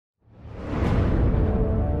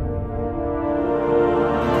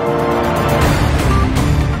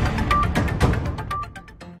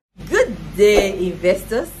day,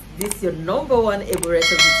 investors. This is your number one Eboreta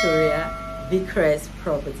Victoria, Vickrest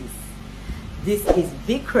Properties. This is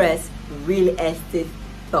Vickrest Real Estate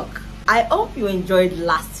Talk. I hope you enjoyed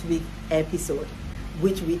last week's episode,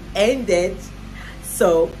 which we ended.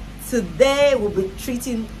 So today we'll be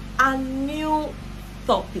treating a new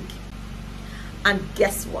topic. And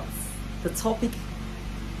guess what? The topic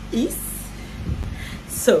is...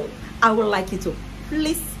 So I would like you to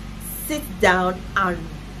please sit down and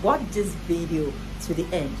watch this video to the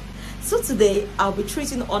end. So today I'll be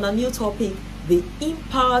treating on a new topic, the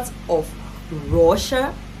impact of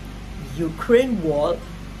Russia-Ukraine war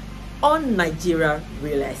on Nigeria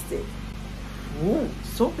real estate. Ooh,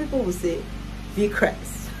 some people will say,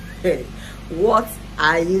 Vickrest, what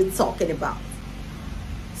are you talking about?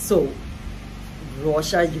 So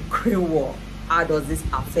Russia-Ukraine war, how does this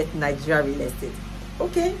affect Nigeria real estate?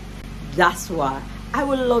 Okay, that's why I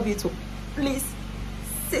would love you to please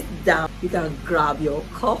sit down. You can grab your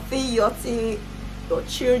coffee, your tea, your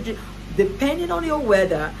children, depending on your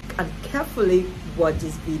weather, and carefully watch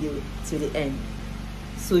this video to the end,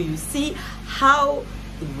 so you see how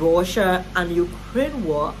Russia and Ukraine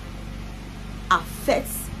war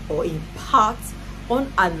affects or impacts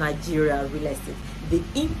on our Nigeria real estate. The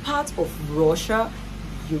impact of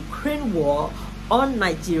Russia-Ukraine war on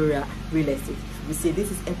Nigeria real estate. We say this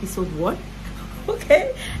is episode 1.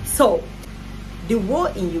 Okay, so the war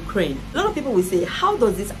in Ukraine. A lot of people will say, how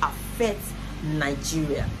does this affect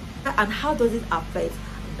Nigeria? And how does it affect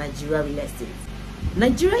Nigeria real estate?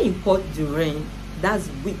 Nigeria import durian, that's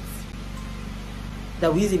wheat,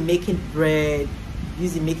 that we use in making bread,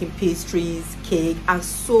 use in making pastries, cake, and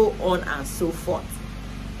so on and so forth.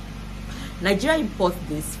 Nigeria imports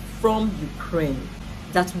this from Ukraine.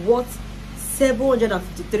 That's worth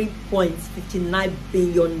 753.59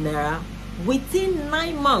 billion naira within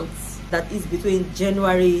 9 months. That is between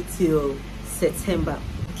January till September.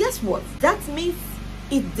 Guess what? That means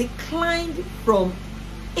it declined from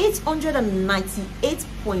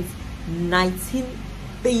 898.19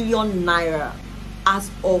 billion naira as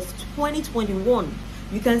of 2021.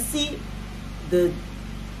 You can see the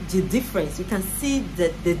difference. You can see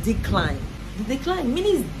the decline. The decline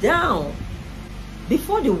meaning it's down.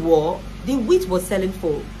 Before the war, the wheat was selling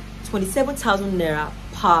for 27,000 naira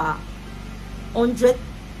per 100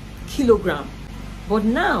 kilogram, but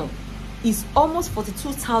now it's almost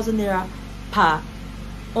 42,000 naira per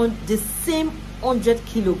on the same 100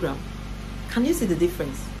 kilogram. Can you see the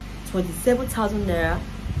difference? 27,000 naira,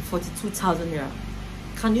 42,000 naira.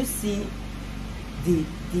 Can you see the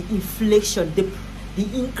inflation, the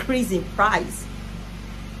increase in price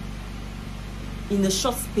in a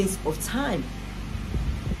short space of time?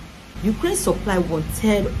 Ukraine supply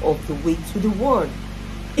 1/3 of the wheat to the world.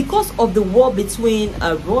 Because of the war between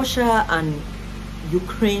Russia and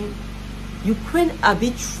Ukraine, Ukraine are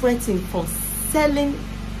being threatened from selling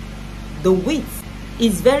the wheat.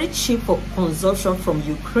 It's very cheap for consumption from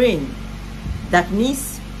Ukraine. That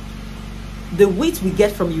means the wheat we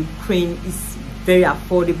get from Ukraine is very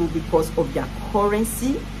affordable because of their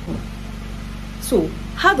currency. So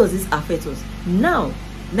how does this affect us? Now,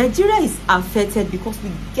 Nigeria is affected because we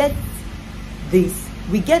get this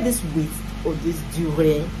wheat or this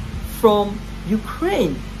durian from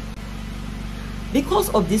Ukraine. Because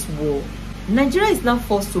of this war, Nigeria is now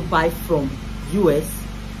forced to buy from US,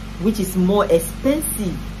 which is more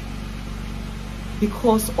expensive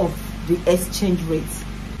because of the exchange rates.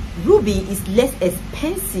 Ruby is less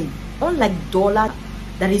expensive, unlike dollar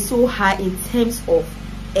that is so high in terms of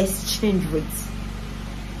exchange rates.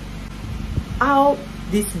 How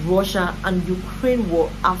this Russia and Ukraine war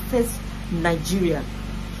affects Nigeria.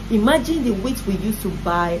 Imagine the wheat we used to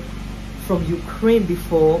buy from Ukraine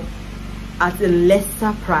before at a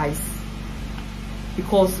lesser price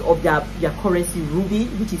because of their currency ruby,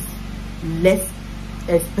 which is less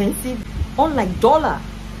expensive, unlike dollar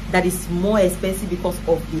that is more expensive because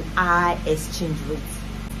of the high exchange rates.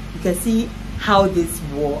 You can see how this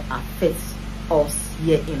war affects us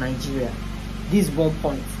here in Nigeria. This is one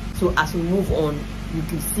point. So as we move on, you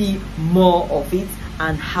can see more of it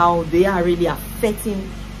and how they are really affecting,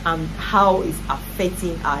 and how it's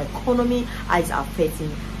affecting our economy, how it's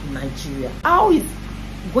affecting Nigeria, how it's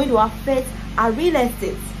going to affect our real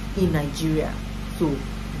estate in Nigeria. So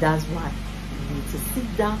that's why you need to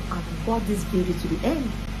sit down and watch this video to the end.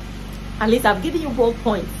 At least I've given you 1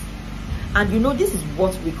 point, and you know this is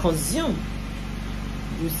what we consume.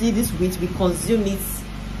 You see this wheat, we consume it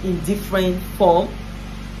in different form,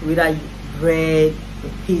 whether bread,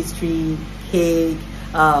 pastry, cake,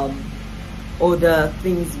 other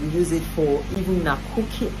things we use it for, even in our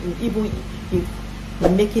cooking, even in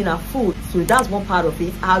making our food. So that's one part of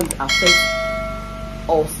it, how it affects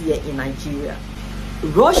us here in Nigeria.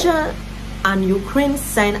 Russia and Ukraine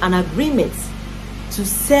signed an agreement to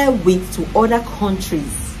sell wheat to other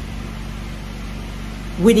countries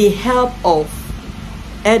with the help of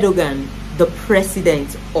Erdogan, the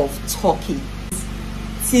president of Turkey,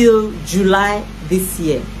 till July this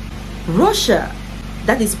year. Russia,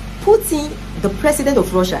 that is Putin, the president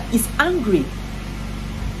of Russia, is angry.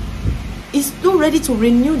 He's not ready to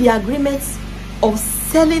renew the agreements of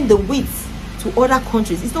selling the wheat to other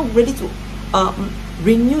countries. He's not ready to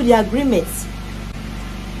renew the agreements.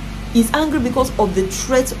 He's angry because of the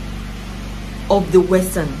threat of the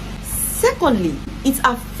Western. Secondly, it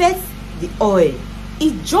affects the oil.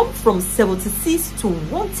 It jumped from $76 to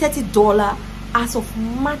 $130 as of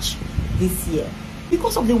March this year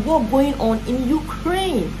because of the war going on in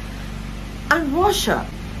Ukraine and Russia.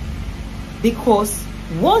 Because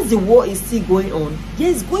once the war is still going on,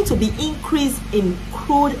 there's going to be increase in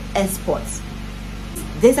crude exports.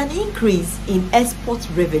 There's an increase in export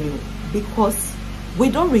revenue because we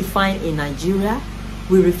don't refine in Nigeria,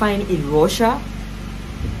 we refine in Russia,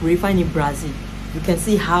 we refine in Brazil. You can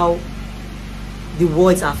see how the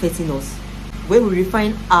war is affecting us. Where we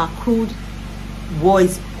refine our crude, war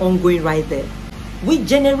is ongoing right there. We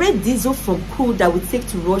generate diesel from crude that we take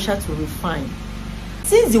to Russia to refine.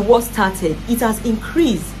 Since the war started, it has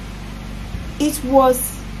increased. It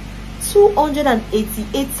was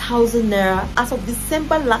 288,000 naira as of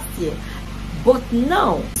December last year, but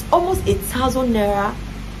now it's almost 1,000 naira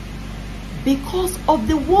because of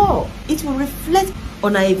the war. It will reflect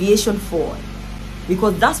on our aviation fuel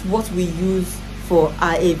because that's what we use for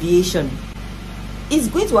our aviation. It's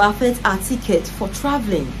going to affect our ticket for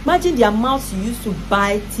traveling. Imagine the amount you used to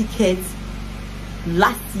buy tickets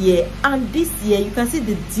last year and this year. You can see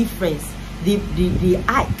the difference, the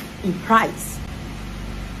hike in price.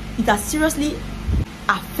 It has seriously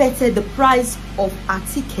affected the price of our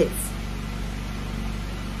tickets,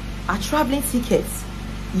 our traveling tickets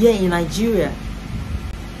here in Nigeria.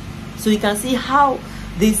 So you can see how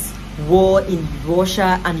this war in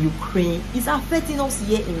Russia and Ukraine is affecting us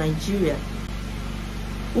here in Nigeria.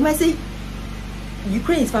 We might say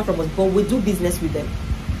Ukraine is far from us, but we do business with them.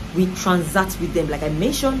 We transact with them. Like I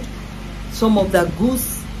mentioned, some of the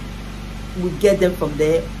goods we get them from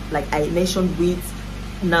there. Like I mentioned, wheat,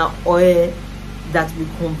 now oil that we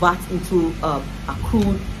convert into a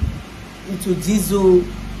crude, into diesel.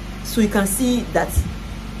 So you can see that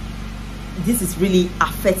this is really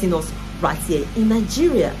affecting us right here in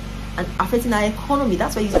Nigeria and affecting our economy.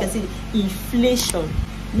 That's why you can see inflation.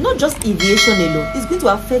 Not just aviation alone, it's going to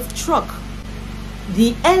affect truck.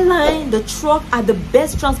 The airline, the truck are the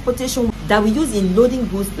best transportation that we use in loading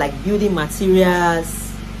goods like building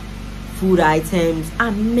materials, food items,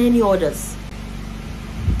 and many others.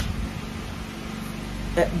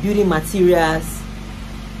 Building materials,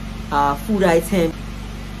 food items,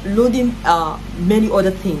 loading many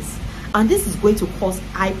other things. And this is going to cause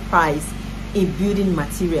high price in building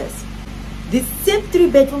materials. The same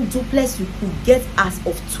 3-bedroom duplex you could get as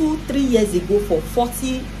of 2-3 years ago for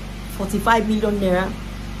 40-45 million naira,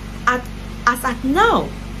 as at now,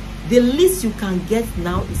 the least you can get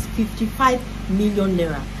now is 55 million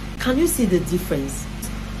naira. Can you see the difference?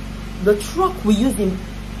 The truck we use in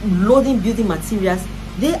loading building materials,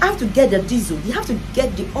 they have to get the diesel, they have to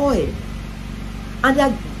get the oil, and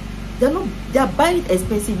they are buying it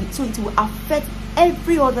expensively, so it will affect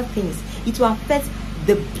every other things. It will affect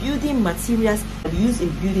the building materials used in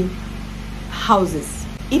building houses.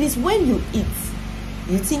 It is when you eat,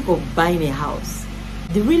 you think of buying a house.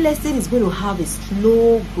 The real estate is going to have a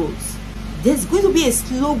slow growth. There's going to be a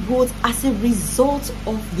slow growth as a result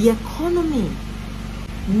of the economy.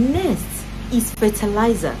 Next is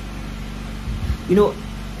fertilizer. You know,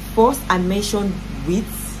 first I mentioned wheat.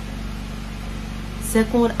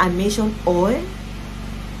 Second, I mentioned oil.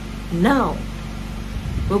 Now,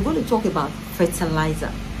 we're going to talk about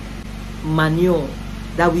fertilizer, manure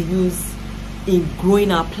that we use in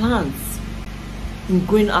growing our plants, in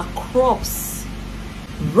growing our crops.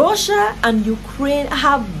 Russia and Ukraine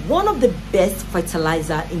have one of the best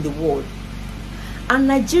fertilizer in the world, and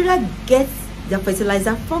Nigeria gets their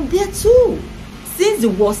fertilizer from there too. Since the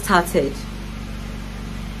war started,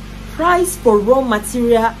 price for raw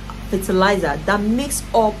material fertilizer that makes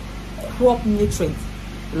up crop nutrients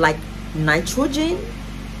like nitrogen,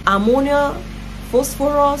 ammonia,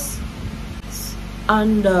 phosphorus,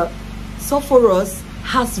 and sulfurous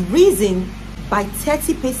has risen by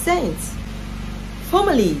 30%.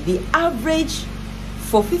 Formerly, the average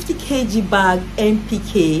for 50 kg bag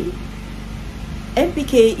NPK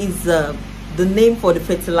is the name for the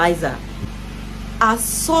fertilizer. has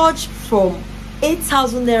surged from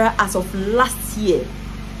 8,000 naira as of last year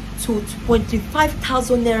to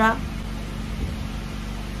 25,000 naira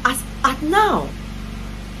as at now.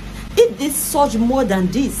 If this surge more than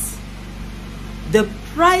this, the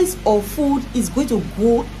price of food is going to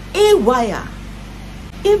go haywire.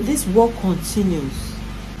 If this war continues,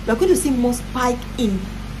 we are going to see more spike in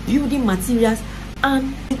building materials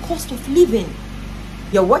and the cost of living.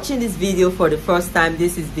 You're watching this video for the first time.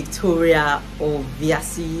 This is Victoria of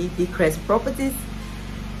VRC Vicrest Properties.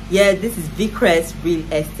 Yeah, this is Vicrest Real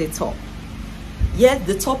Estate Talk. Yes,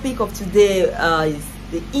 the topic of today is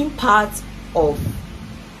the impact of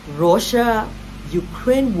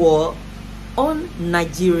Russia-Ukraine war on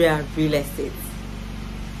Nigeria real estate.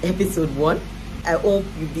 Episode 1. I hope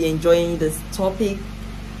you'll be enjoying this topic,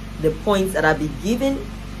 the points that I'll be giving.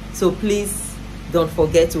 So please don't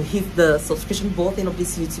forget to hit the subscription button of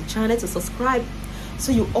this YouTube channel to subscribe,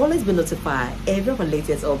 so you always be notified every of our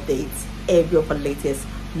latest updates, every of our latest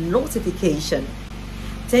notification.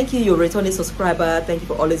 Thank you, your returning subscriber. Thank you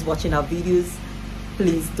for always watching our videos.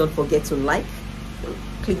 Please don't forget to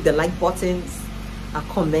click the like buttons,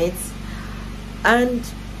 comments, and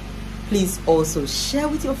please also share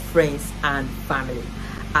with your friends and family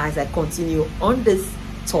as I continue on this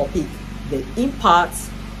topic, the impact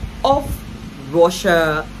of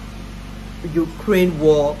Russia-Ukraine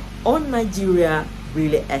war on Nigeria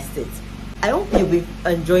real estate. I hope you'll be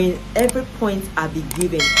enjoying every point I'll be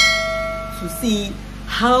giving to see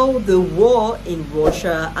how the war in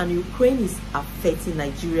Russia and Ukraine is affecting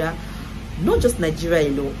Nigeria, not just Nigeria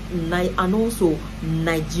alone, and also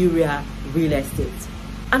Nigeria real estate.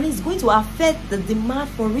 And it's going to affect the demand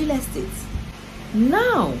for real estate.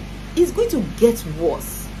 Now, it's going to get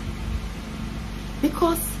worse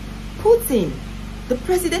because Putin, the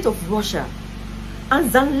president of Russia, and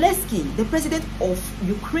Zelensky, the president of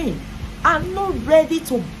Ukraine, are not ready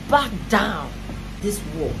to back down this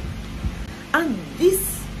war. And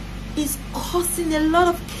this is causing a lot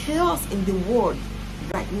of chaos in the world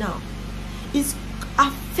right now. It's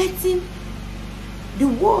affecting the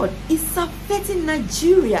world. It's affecting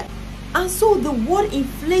Nigeria. And so the world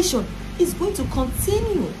inflation is going to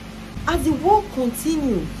continue as the war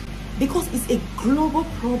continues, because it's a global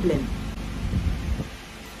problem.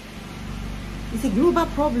 It's a global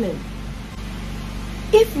problem.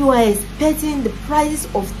 If you are expecting the prices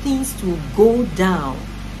of things to go down,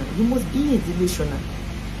 you must be a delusional.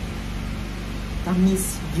 That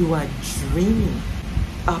means you are dreaming.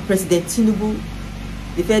 President Tinubu,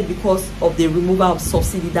 they said because of the removal of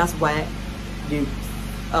subsidy, that's why the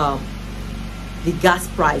gas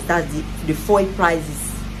price, that's the fuel price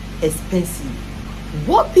is expensive.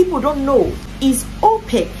 What people don't know is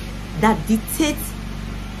OPEC that dictates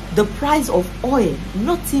the price of oil,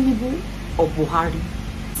 not Tinubu or Buhari.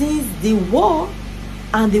 Since the war,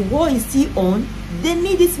 and the war is still on, they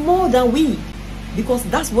need it more than we, because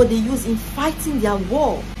that's what they use in fighting their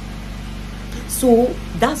war. So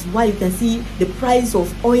that's why you can see the price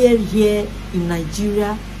of oil here in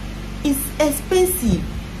Nigeria is expensive.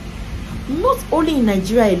 Not only in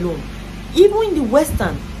Nigeria alone, even in the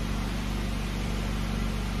Western.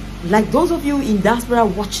 Like those of you in diaspora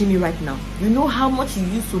watching me right now, you know how much you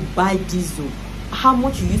used to buy diesel, how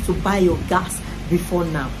much you used to buy your gas before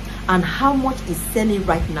now, and how much is selling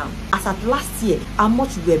right now. As at last year, how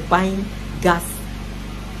much you were buying gas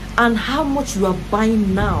and how much you are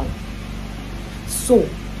buying now. So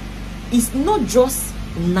it's not just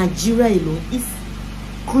Nigeria alone, it's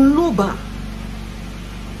global.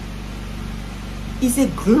 It's a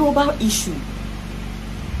global issue.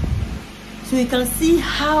 So you can see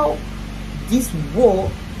how this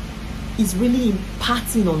war is really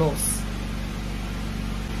impacting on us.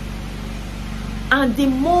 And the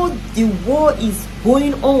more the war is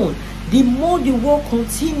going on, the more the war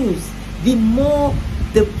continues, the more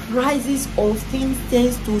the prices of things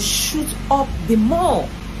tends to shoot up the more.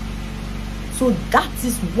 So that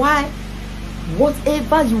is why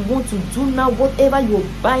whatever you want to do now, whatever you're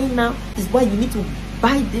buying now, is why you need to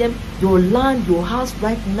buy them, your land, your house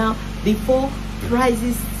right now, before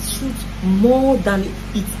prices shoot more than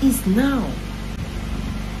it is now.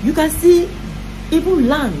 You can see even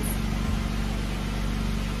land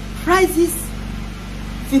prices.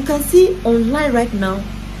 You can see online right now,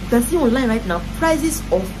 prices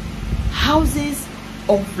of houses,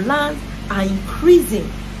 of land are increasing.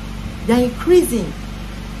 They are increasing.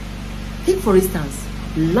 Take for instance,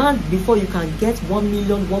 land before you can get 1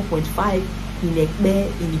 million, 1.5 in Ekpe,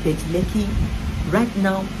 in Ibejuleki. Right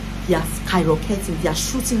now, they are skyrocketing. They are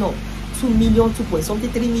shooting up 2 million, 2 point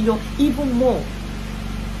something, 3 million, even more.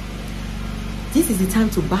 This is the time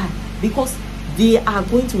to buy because they are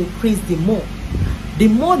going to increase the more. The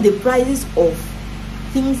more the prices of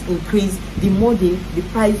things increase, the more the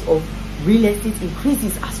price of real estate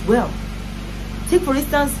increases as well. Take for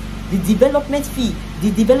instance the development fee, the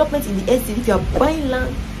development in the estate. If you are buying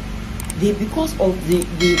land, because of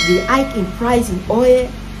the hike in price in oil,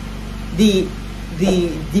 the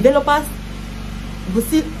developers will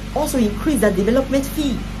still also increase that development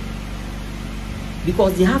fee,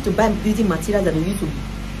 because they have to buy building materials that they use to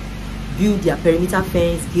build their perimeter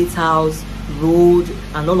fence, gatehouse, road,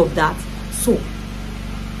 and all of that. So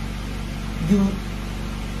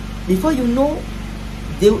before you know,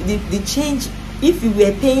 they change. If you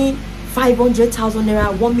were paying 500,000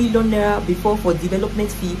 naira, 1 million naira before for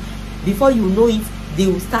development fee, before you know it, they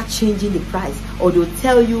will start changing the price, or they'll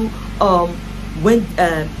tell you when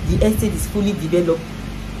the estate is fully developed,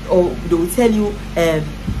 or they will tell you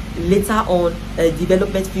later on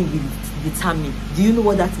development fee will determine. Do you know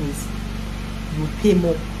what that means? You pay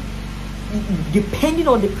more depending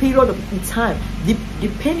on the period of the time,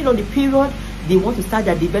 depending on the period they want to start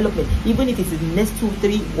their development, even if it's in the next 2,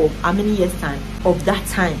 3 or how many years time of that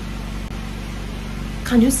time.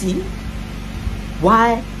 Can you see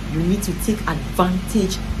why you need to take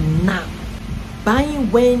advantage now? Buying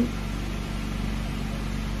when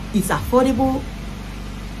it's affordable,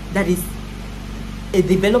 that is a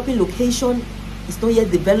developing location, it's not yet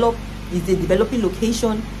developed, it's a developing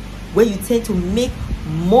location where you tend to make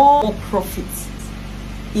more profits.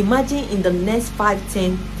 Imagine in the next 5,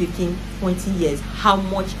 10, 15, 20 years how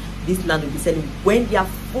much this land will be selling when they are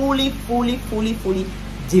fully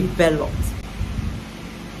developed.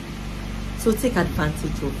 So take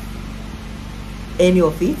advantage of any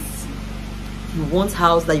of it. You want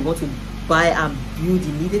house that you want to buy and build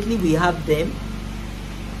immediately, we have them.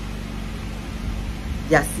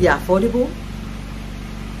 They are still affordable,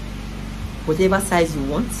 whatever size you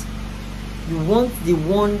want. You want the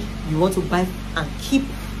one you want to buy and keep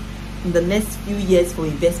in the next few years for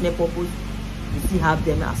investment purpose, you still have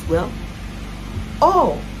them as well.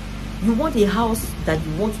 Or you want a house that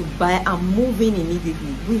you want to buy and move in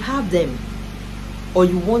immediately, we have them. Or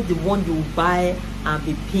you want the one you buy and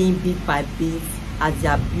be paying bit by bit as they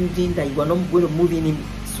are building, that you are not going to move in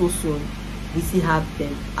so soon, we still have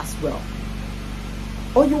them as well.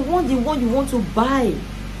 Or you want the one you want to buy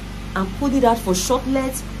and put it out for short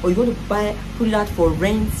let, or you want to put it out for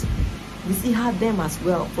rent, we still have them as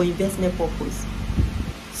well for investment purpose.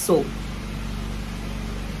 So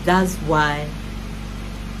that's why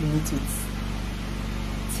you need to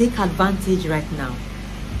take advantage right now.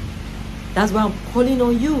 That's why I'm calling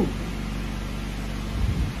on you,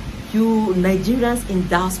 you Nigerians in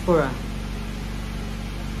diaspora.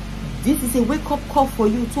 This is a wake-up call for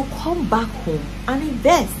you to come back home and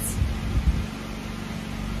invest.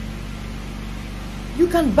 You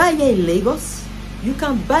can buy here in Lagos, you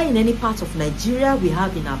can buy in any part of Nigeria. We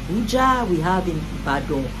have in Abuja, we have in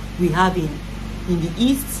Ibadan, we have in the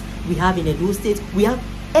east, we have in Edo State, we have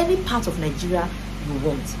any part of Nigeria you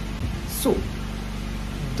want. So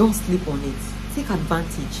don't sleep on it. Take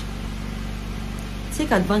advantage.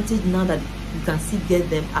 Take advantage now that you can still get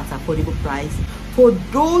them at affordable price. For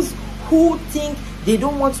those who think they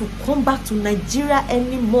don't want to come back to Nigeria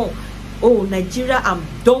anymore, oh, Nigeria, I'm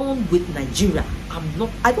done with Nigeria.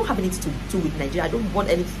 I don't have anything to do with Nigeria. I don't want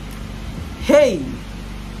any. Hey,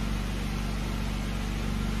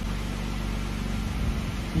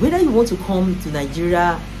 whether you want to come to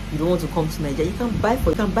Nigeria, you don't want to come to Nigeria, you can buy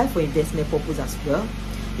for investment purpose as well.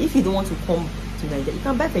 If you don't want to come to Nigeria, you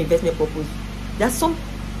can buy for investment purpose. There are some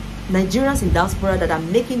Nigerians in diaspora that are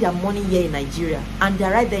making their money here in Nigeria, and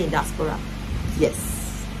they're right there in diaspora.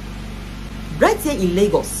 Yes, right here in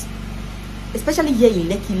Lagos, especially here in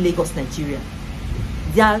Lekki, Lagos, Nigeria.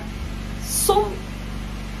 There are some,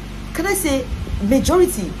 can I say,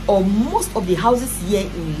 majority or most of the houses here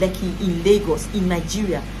in Lekki, in Lagos, in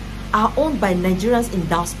Nigeria, are owned by Nigerians in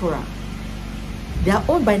diaspora. They are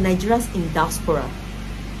owned by Nigerians in diaspora.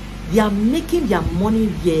 They are making their money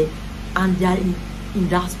here, and they are in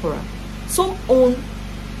diaspora. Some own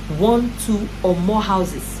 1, 2 or more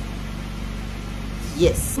houses.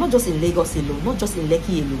 Yes, not just in Lagos alone, not just in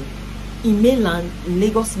Lekki alone. In mainland, in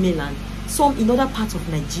Lagos mainland, some in other parts of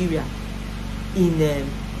Nigeria, in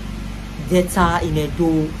Delta, in Edo,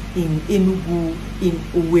 in Enugu, in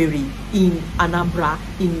Owerri, in Anambra,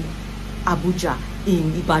 in Abuja,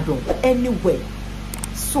 in Ibadan, anywhere.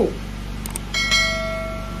 So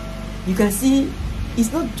you can see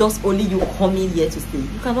it's not just only you coming here to stay.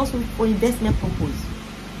 You can also for investment purpose.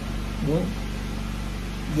 Yeah.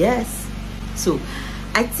 Yes. So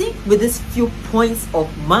I think with these few points of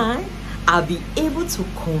mine, I'll be able to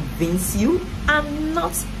convince you and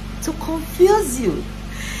not to confuse you.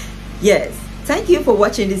 Yes. Thank you for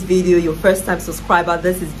watching this video. Your first time subscriber,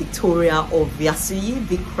 this is Victoria Oviasuyi,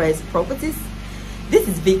 Vicrest Properties. This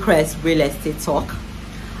is Vicrest Real Estate Talk.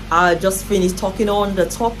 I just finished talking on the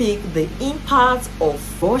topic, the impact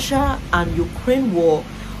of Russia and Ukraine war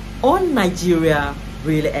on Nigeria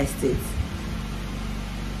real estate.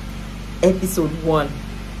 Episode 1.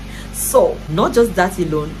 So, not just that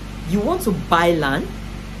alone, you want to buy land,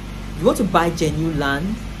 you want to buy genuine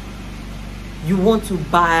land, you want to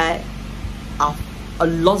buy a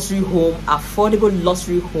luxury home, affordable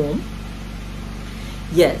luxury home.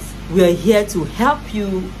 Yes, we are here to help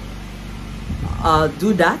you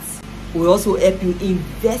do that. We also help you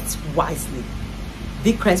invest wisely.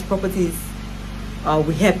 Vicrest Properties will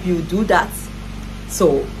help you do that.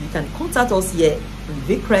 So you can contact us here in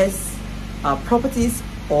Vicrest Properties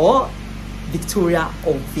or Victoria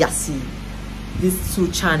Oviasuyi, these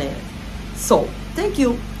two channels. So thank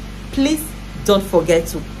you. Please don't forget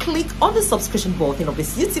to click on the subscription button of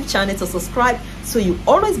this YouTube channel to subscribe, so you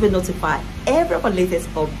always be notified every of our latest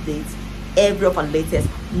updates, every of our latest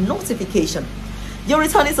notification. Your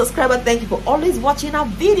returning subscriber, thank you for always watching our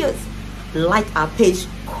videos. Like our page,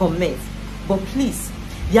 comment. But please,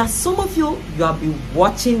 there are some of you have been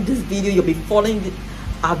watching this video, you'll be following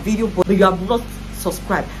our video, but you have not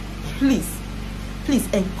subscribed. Please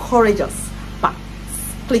encourage us by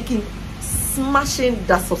smashing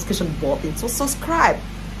that subscription button. So subscribe,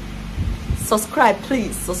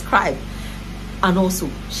 please subscribe, and also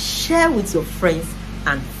share with your friends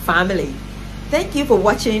and family. Thank you for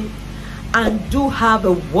watching, and do have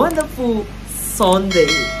a wonderful Sunday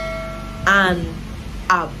and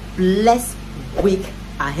a blessed week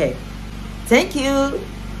ahead. Thank you.